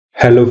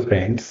Hello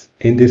friends,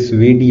 in this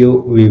video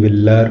we will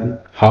learn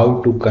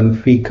how to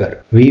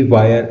configure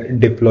vWire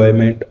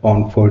deployment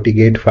on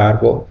FortiGate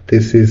Firewall.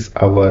 This is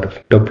our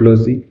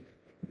topology.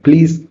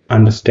 Please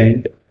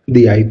understand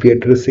the IP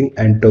addressing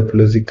and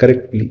topology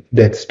correctly.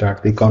 Let's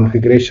start the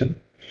configuration.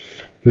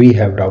 We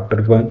have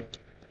router 1,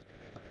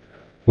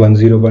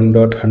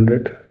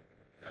 101.100,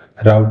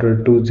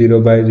 router 2 0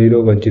 by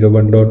 0,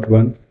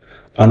 101.1,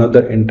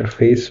 another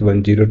interface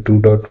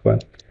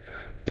 102.1,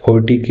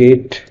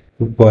 FortiGate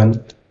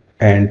 1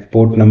 and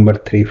port number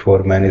 3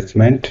 for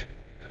management.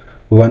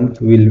 1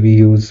 will be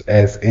used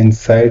as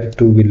inside,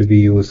 2 will be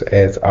used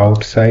as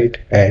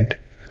outside, and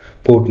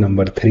port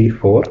number 3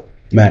 for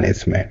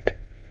management.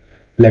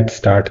 Let's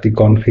start the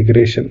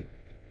configuration.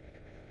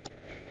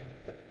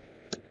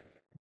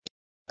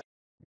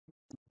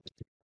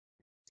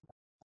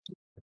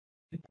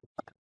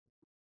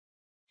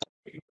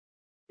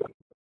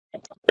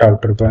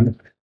 Router 1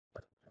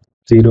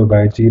 0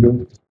 by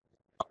 0,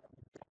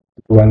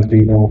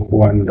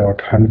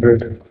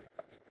 101.100,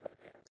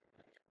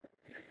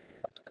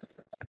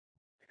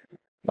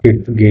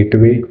 its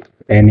gateway,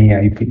 any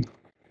IP,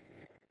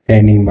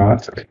 any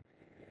mask,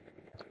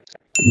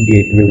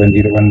 gateway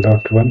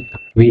 101.1.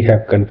 We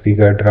have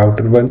configured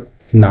router 1.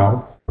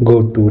 Now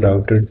go to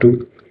router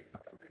 2,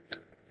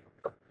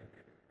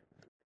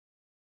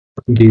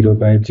 0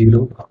 by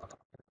 0,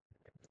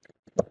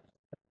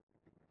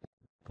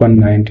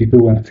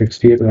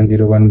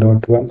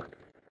 192.168.101.1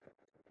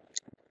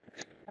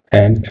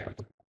 and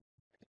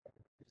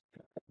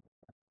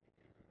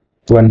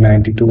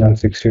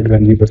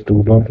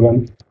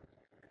 192.168.102.1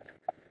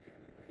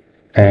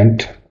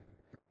 and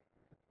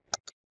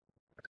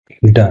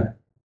done.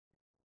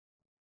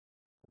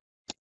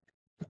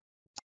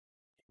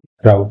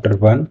 Router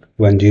 1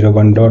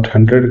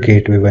 101.100,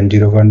 gateway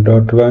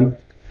 101.1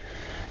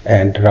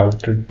 and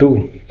router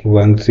 2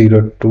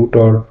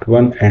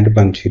 102.1 and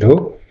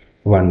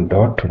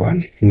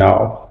 101.1.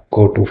 Now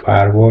go to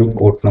firewall,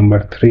 port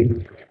number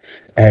 3,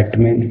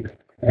 admin,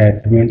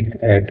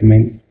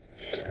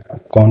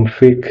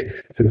 config,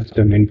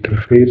 system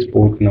interface,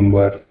 port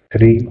number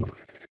 3,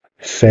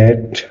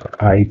 set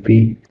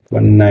IP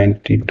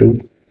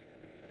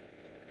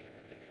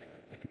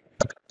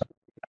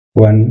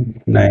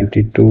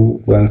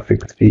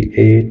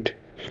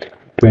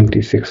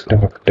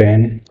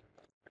 192.168.26.10.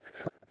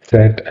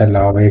 set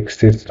allow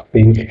access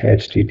ping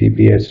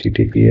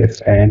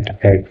https and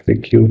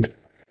execute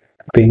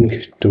ping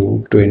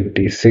to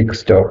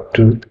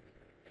 26.2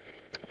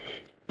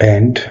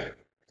 and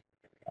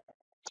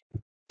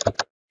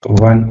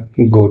 1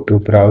 go to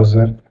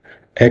browser,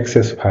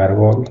 access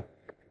firewall,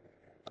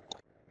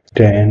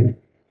 10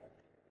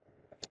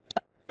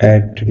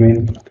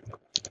 admin.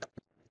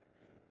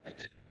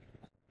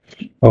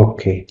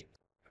 Okay,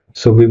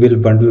 so we will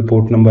bundle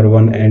port number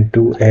 1 and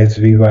 2 as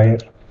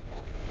vWire.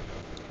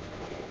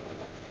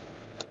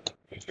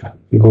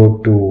 Go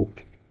to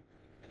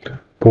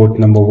port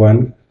number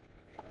 1,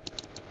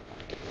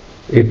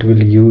 it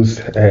will use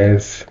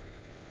as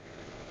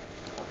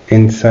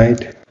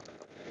inside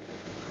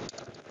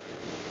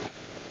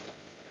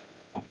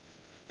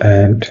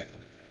and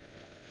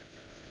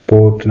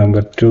port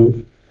number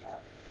 2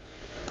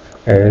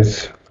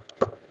 as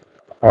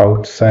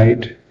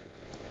outside.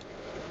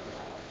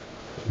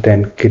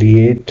 Then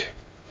create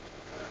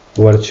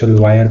virtual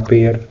wire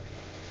pair,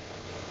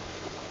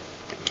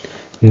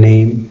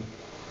 name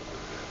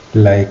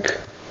like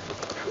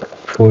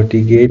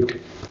FortiGate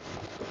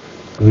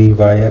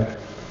vWire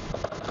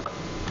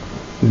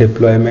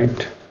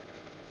deployment.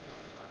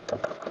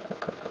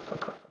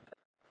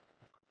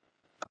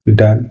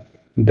 Done.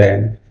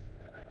 Then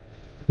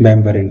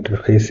member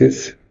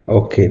interfaces.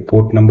 Okay,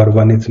 port number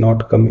 1 is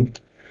not coming.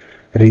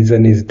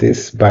 Reason is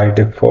this: by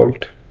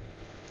default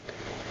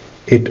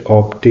it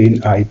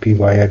obtain IP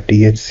via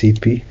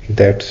DHCP,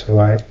 that's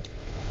why.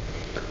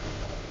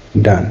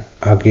 Done.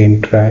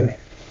 Again try.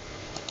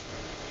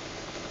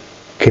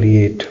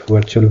 Create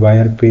virtual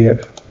wire pair,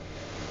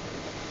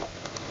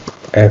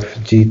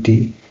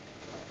 FGT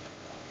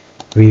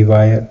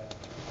vWire,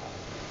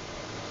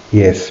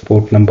 yes,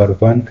 port number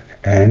 1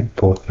 and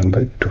port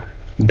number 2.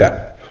 Done.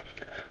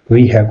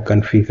 We have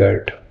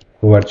configured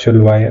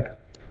virtual wire,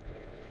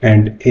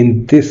 and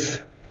in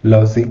this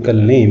logical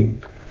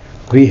name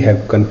we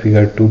have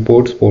configured 2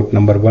 ports, port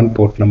number 1,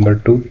 port number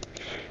 2,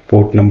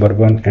 port number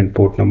 1 and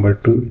port number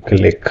 2.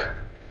 Click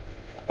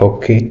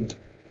OK.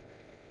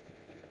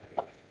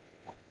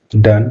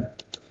 Done.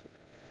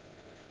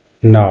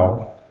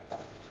 Now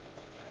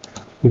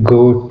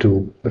go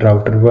to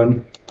router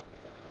 1,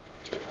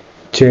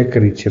 check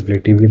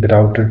reachability with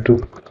router 2,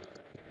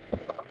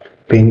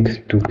 ping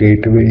to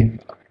gateway,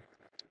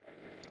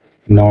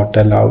 not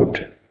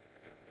allowed.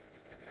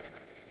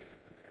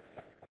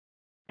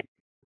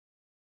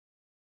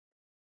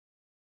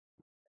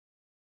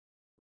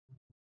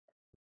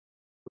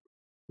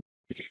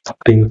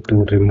 Ping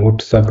to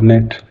remote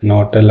subnet,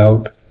 not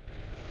allowed.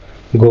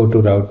 Go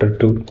to router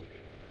 2,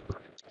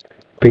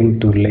 ping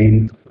to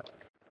lane,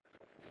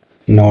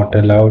 not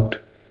allowed.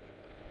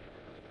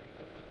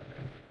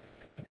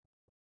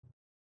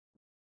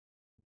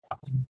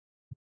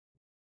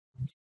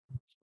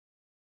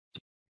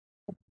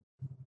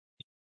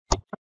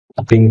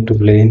 ping to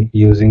lane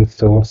using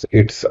source,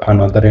 it's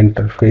another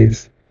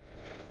interface.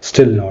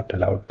 Still not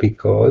allowed,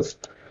 because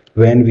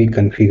when we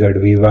configured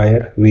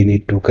vWire, we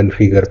need to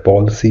configure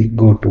policy.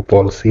 Go to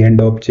policy and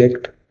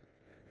object,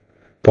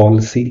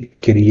 policy,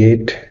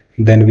 create,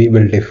 then we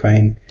will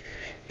define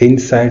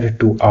inside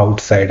to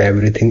outside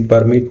everything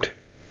permit,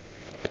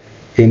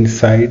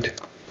 inside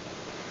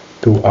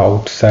to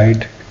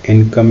outside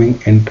incoming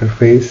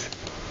interface.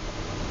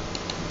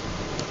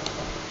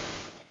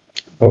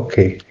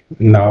 Okay,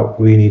 now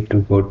we need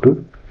to go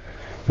to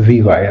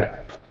vWire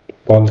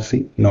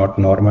policy, not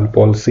normal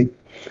policy,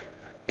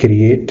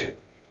 create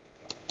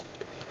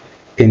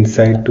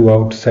inside to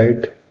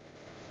outside,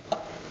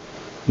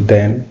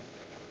 then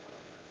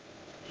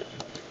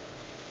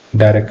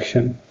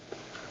direction,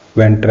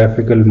 when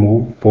traffic will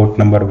move, port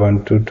number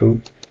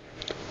 122,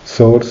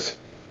 source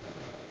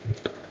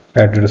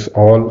address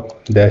all,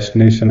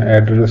 destination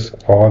address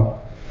all,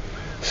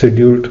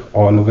 scheduled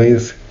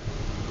always,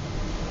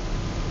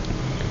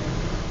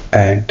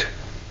 and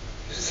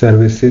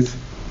services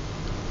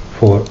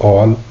for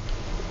all.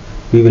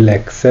 We will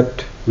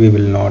accept, we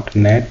will not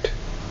net,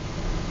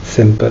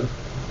 simple.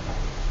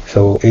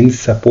 So in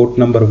support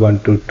number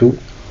 122,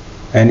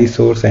 any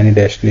source, any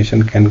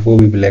destination can go,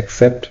 we will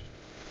accept,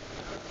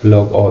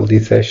 log all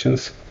these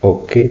sessions,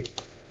 okay.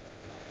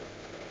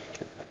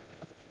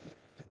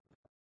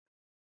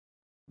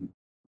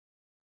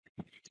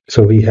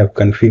 So we have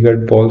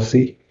configured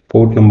policy,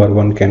 port number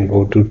 1 can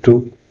go to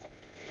 2,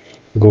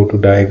 go to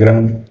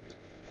diagram,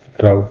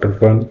 router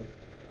 1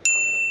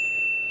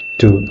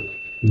 to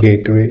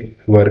gateway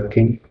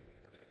working,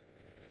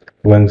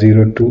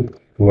 102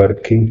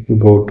 working,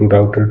 go to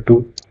router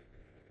 2,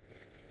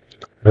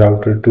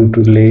 router 2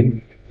 to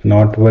lane,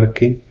 not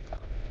working.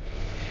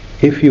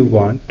 If you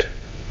want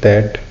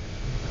that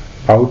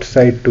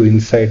outside to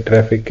inside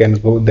traffic can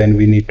go, then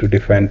we need to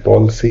define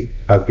policy,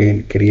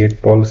 again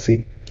create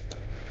policy,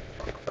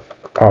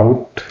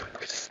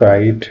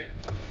 outside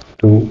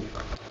to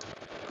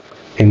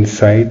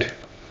inside,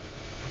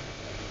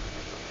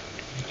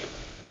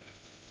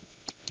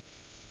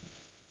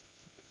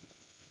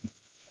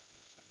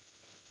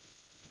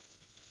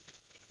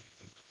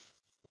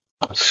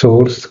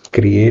 source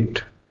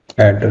create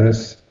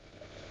address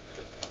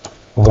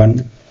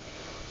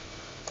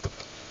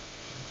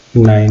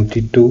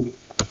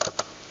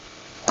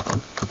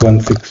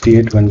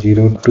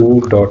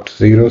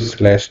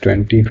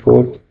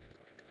 192.168.102.0/24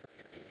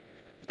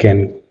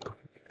 can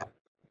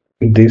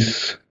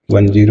this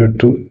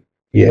 102,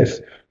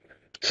 yes.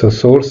 So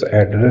source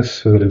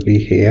address will be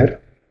here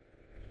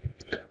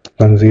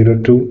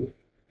 102,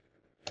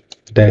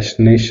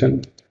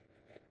 destination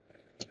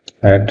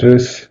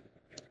address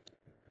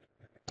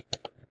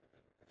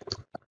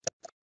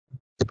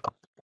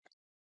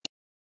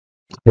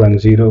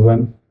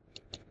 101,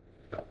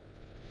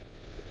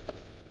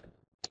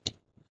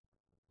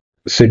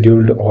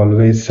 scheduled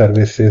always,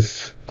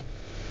 services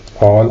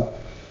all,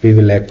 we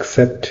will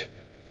accept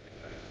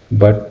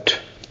but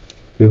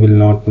we will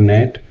not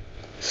net.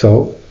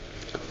 So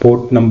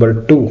port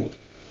number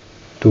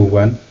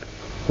 221,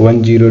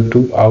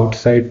 102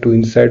 outside to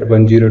inside,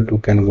 102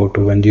 can go to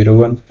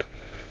 101,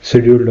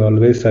 scheduled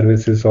always,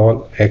 services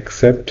all,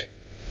 accept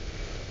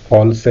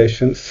all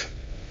sessions,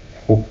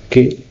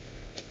 okay,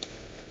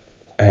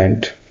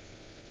 and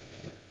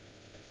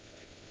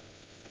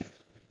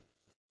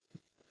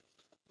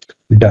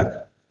done.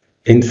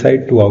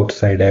 Inside to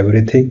outside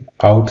everything,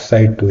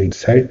 outside to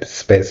inside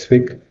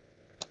specific,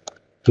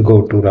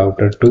 go to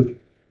router 2,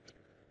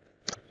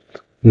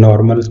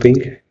 normal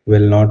ping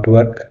will not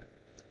work,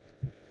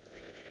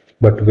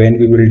 but when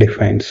we will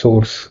define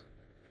source,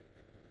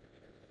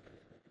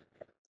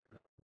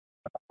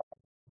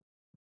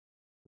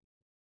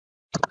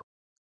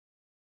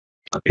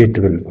 it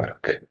will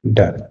work,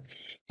 done.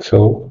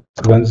 So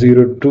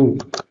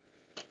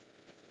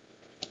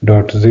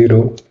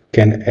 102.0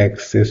 can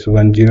access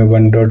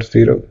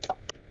 101.0,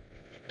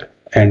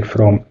 and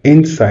from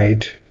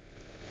inside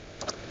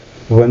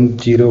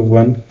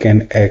 101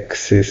 can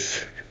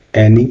access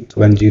any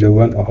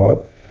 101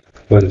 or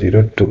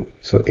 102.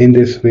 So in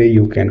this way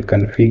you can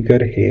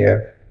configure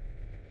here.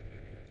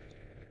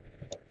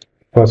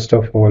 First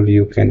of all,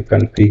 you can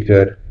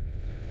configure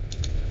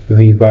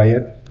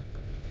vWire,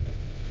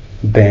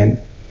 then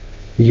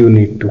you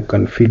need to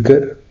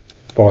configure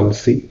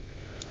policy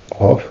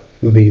of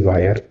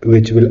vWire,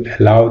 which will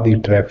allow the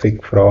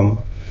traffic from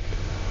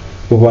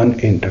one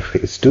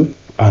interface to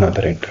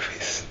another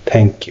interface.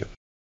 Thank you.